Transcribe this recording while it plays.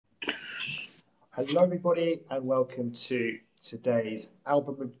Hello everybody and welcome to today's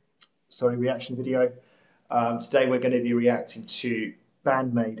reaction video. Today we're going to be reacting to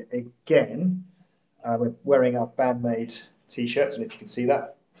BAND-MAID again. We're wearing our BAND-MAID t-shirts, and if you can see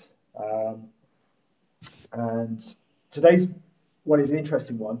that. And today's one is an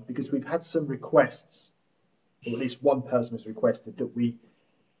interesting one because we've had some requests, or at least one person has requested that we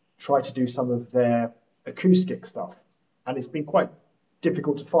try to do some of their acoustic stuff, and it's been quite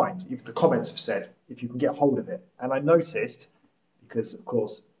difficult to find. If the comments have said if you can get hold of it, and I noticed, because of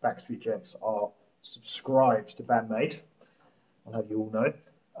course Backstreet Gents are subscribed to BAND-MAID, I'll have you all know,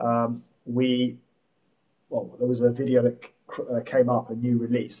 there was a video that came up, a new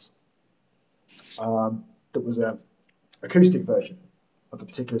release, that was an acoustic version of a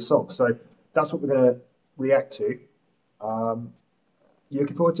particular song. So that's what we're going to react to. You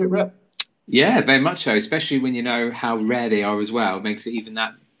looking forward to it, Rhett? Yeah, very much so, especially when you know how rare they are as well. It makes it even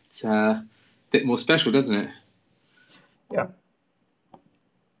that bit more special, doesn't it? Yeah.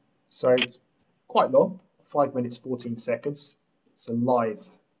 So it's quite long, 5 minutes, 14 seconds. It's a live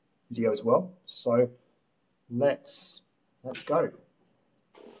video as well. So let's go.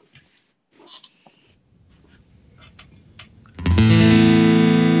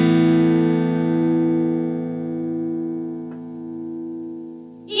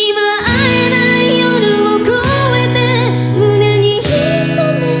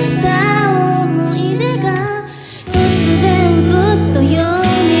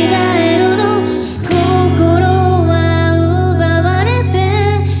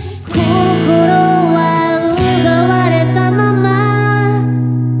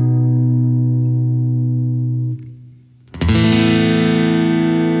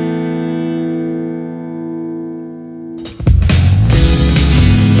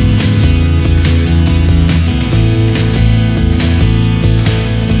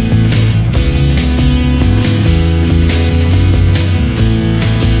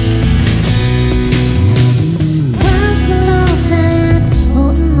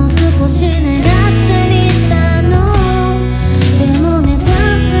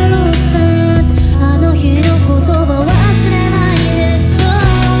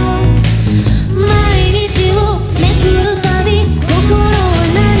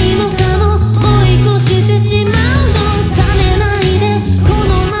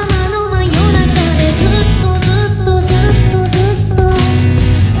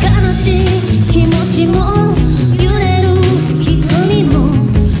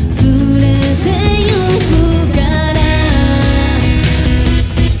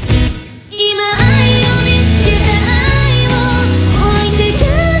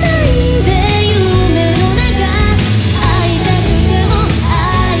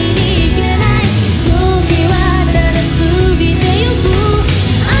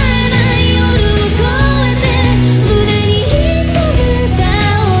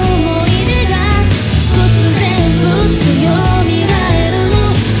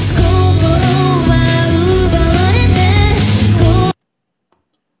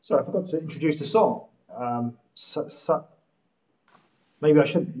 So I forgot to introduce the song. Maybe I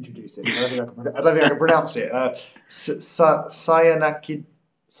shouldn't introduce it. I don't think I can pronounce it.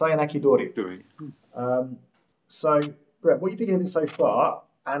 Sayonakidori. So, Brett, what are you thinking of it so far,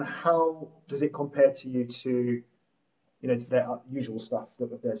 and how does it compare to you to, to their usual stuff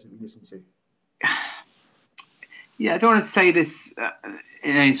of theirs that we listen to? Yeah, I don't want to say this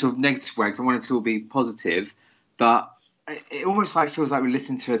in any sort of negative way, because I want it to all be positive, but it almost feels like we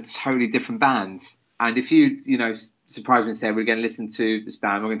listen to a totally different band. And if you surprised me and said we're going to listen to this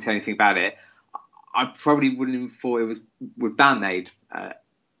band, I'm not going to tell you anything about it, I probably wouldn't have thought it was with BAND-MAID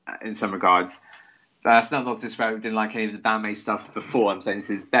in some regards. It's not just where we didn't like any of the BAND-MAID stuff before. I'm saying this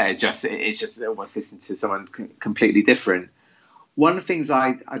is better. It's just almost listening to someone completely different. One of the things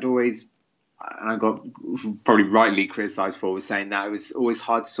I'd always, and I got probably rightly criticised for, was saying that it was always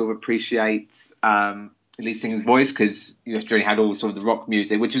hard to sort of appreciate lead singer's voice, because during had all sort of the rock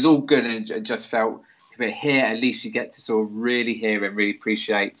music, which was all good, and it just felt, but here at least you get to sort of really hear and really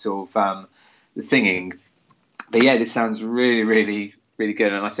appreciate sort of the singing. But yeah, this sounds really, really, really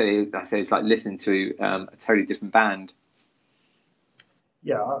good, and I say it's like listening to a totally different band.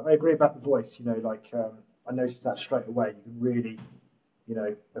 Yeah, I agree about the voice. I noticed that straight away. You can really,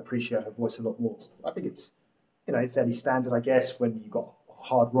 appreciate her voice a lot more. I think it's, fairly standard, I guess, when you've got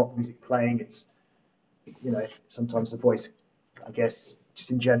hard rock music playing. It's, sometimes the voice, I guess,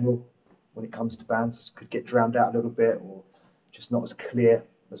 just in general, when it comes to bands, could get drowned out a little bit, or just not as clear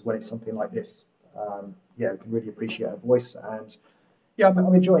as when it's something like this. Yeah, we can really appreciate her voice, and yeah,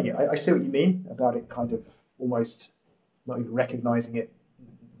 I'm enjoying it. I see what you mean about it kind of almost not even recognizing it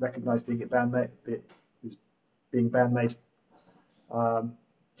recognised being BAND-MAID.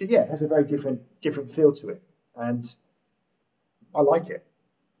 Yeah, it has a very different feel to it, and I like it.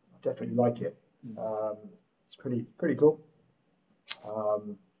 I definitely like it. It's pretty cool.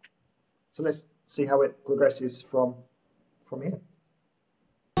 So let's see how it progresses from here.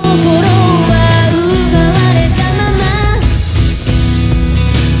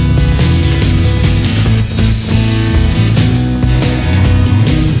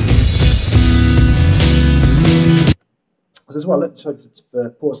 As well, sorry for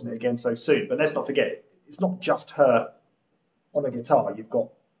pausing it again so soon, but let's not forget, it's not just her on a guitar. You've got,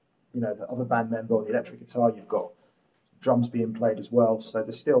 the other band member on the electric guitar. You've got drums being played as well. So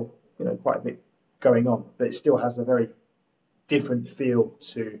there's still, quite a bit going on, but it still has a very different feel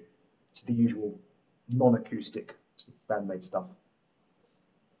to the usual non-acoustic BAND-MAID stuff.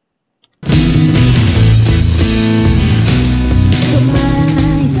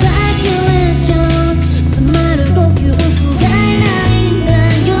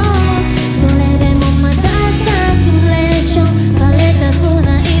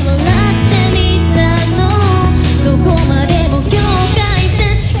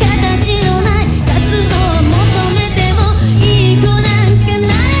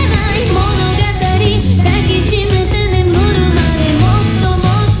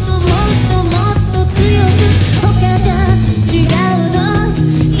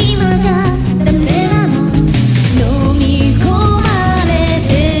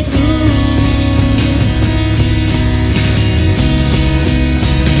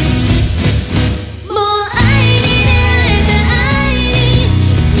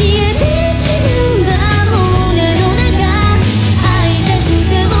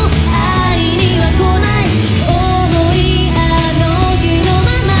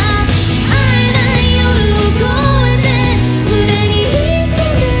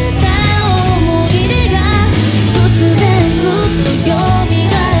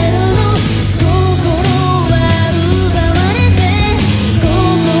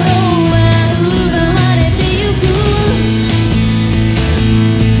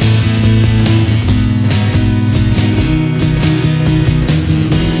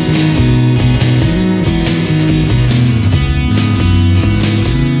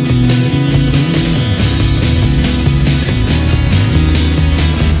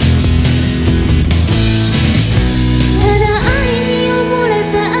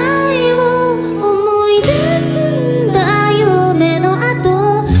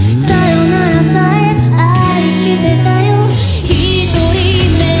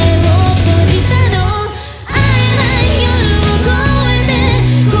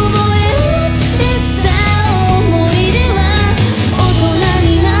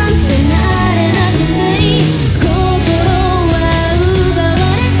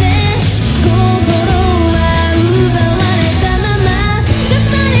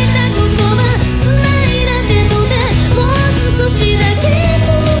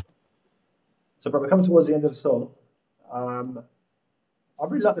 But we're coming towards the end of the song. I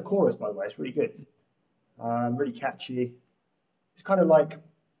really like the chorus, by the way. It's really good. Really catchy. It's kind of like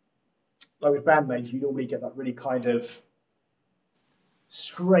with BAND-MAID, you normally get that really kind of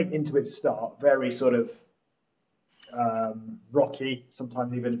straight into its start, very sort of rocky,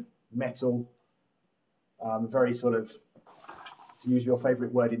 sometimes even metal, very sort of, to use your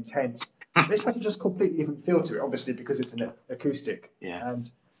favourite word, intense. This has a just completely different feel to it, obviously, because it's an acoustic. Yeah.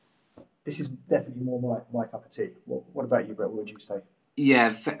 And this is definitely more my cup of tea. What about you, Brett? What would you say?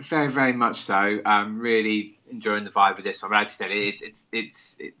 Yeah, very, very much so. Really enjoying the vibe of this one. But as you said,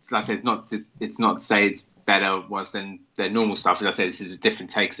 it's like I said, it's not to say it's better or worse than their normal stuff. As I said, this is a different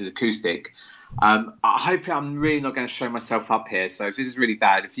take as acoustic. I hope I'm really not going to show myself up here. So if this is really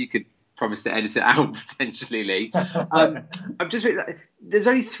bad, if you could promise to edit it out potentially, Lee. I'm just there's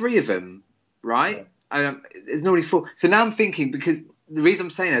only 3 of them, right? Yeah. There's normally 4. So now I'm thinking, because the reason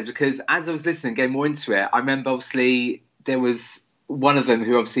I'm saying that is because as I was listening, getting more into it, I remember obviously there was one of them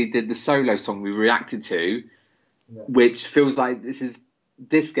who obviously did the solo song we reacted to, which feels like this is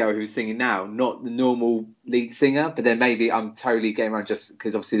this girl who's singing now, not the normal lead singer. But then maybe I'm totally getting around just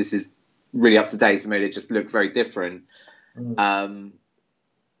because obviously this is really up to date, so maybe it just looked very different. I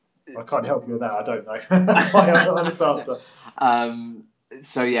can't help you with that. I don't know. That's my honest answer.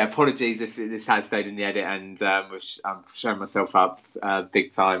 So yeah, apologies if this has stayed in the edit, and I'm showing myself up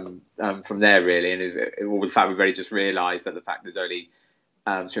big time from there, really. And all the fact we've already just realised that the fact there's only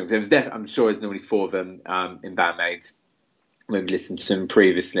strings. I'm sure there's normally 4 of them in BAND-MAID when we listened to them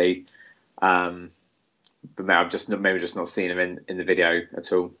previously, but maybe I've just not seen them in the video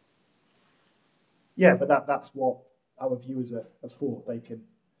at all. Yeah, but that's what our viewers are for. They can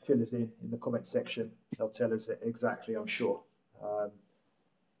fill us in the comment section. They'll tell us exactly, I'm sure.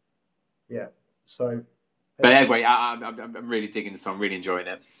 Yeah, so. But anyway, I'm really digging the song, really enjoying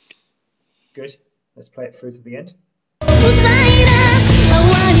it. Good. Let's play it through to the end.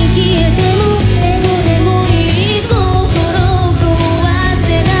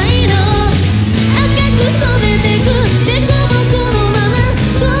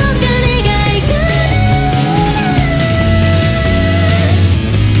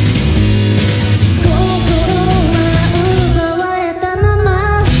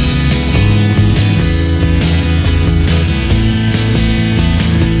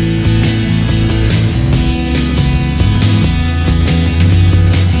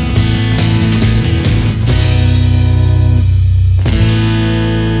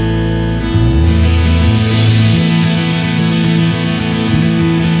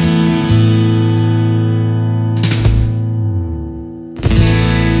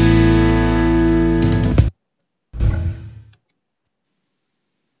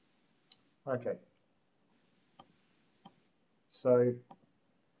 Okay. So,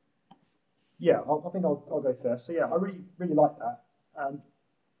 yeah, I think I'll go first. So, yeah, I really like that.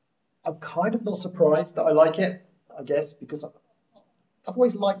 I'm kind of not surprised that I like it, I guess, because I've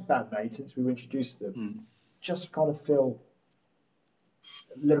always liked BAND-MAID since we were introduced to them. Just kind of feel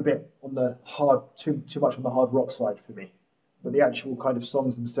a little bit on the too much on the hard rock side for me. But the actual kind of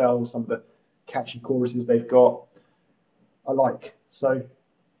songs themselves, some of the catchy choruses they've got, I like. So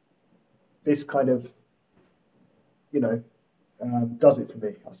this kind of, does it for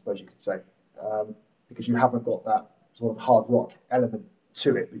me, I suppose you could say, because you haven't got that sort of hard rock element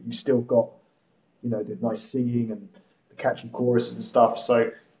to it, but you've still got, the nice singing and the catchy choruses and stuff.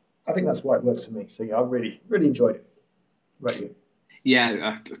 So I think that's why it works for me. So yeah, I really enjoyed it. Right, you?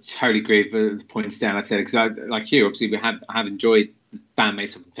 Yeah, I totally agree with the points Dan I said, because I, like you, obviously I have enjoyed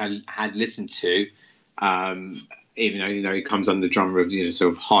BAND-MAID, I had listened to, even though it comes under the genre of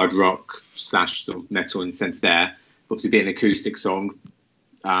sort of hard rock / sort of metal in the sense there. Obviously, being an acoustic song,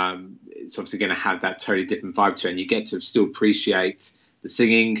 it's obviously going to have that totally different vibe to it, and you get to still appreciate the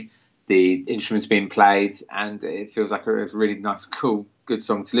singing, the instruments being played, and it feels like a really nice, cool, good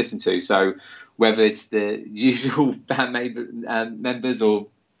song to listen to. So whether it's the usual BAND-MAID members or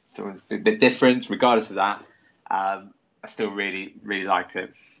something a bit different, regardless of that, I still really liked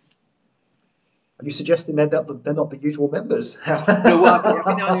it. Are you suggesting they're not the usual members? No, well,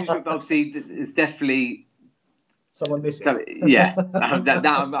 I mean, unusual, but obviously it's definitely someone missing. So, yeah, that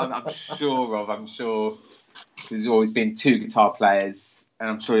I'm sure of. I'm sure there's always been two guitar players, and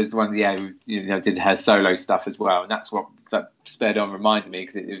I'm sure there's the one, who did her solo stuff as well, and that's what that spurred on reminded me,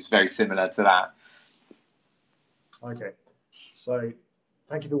 because it was very similar to that. Okay, so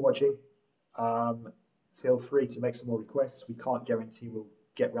thank you for watching. Feel free to make some more requests. We can't guarantee we'll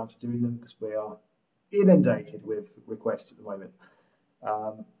get around to doing them because we are inundated with requests at the moment.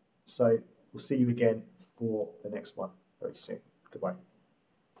 So we'll see you again for the next one very soon. Goodbye.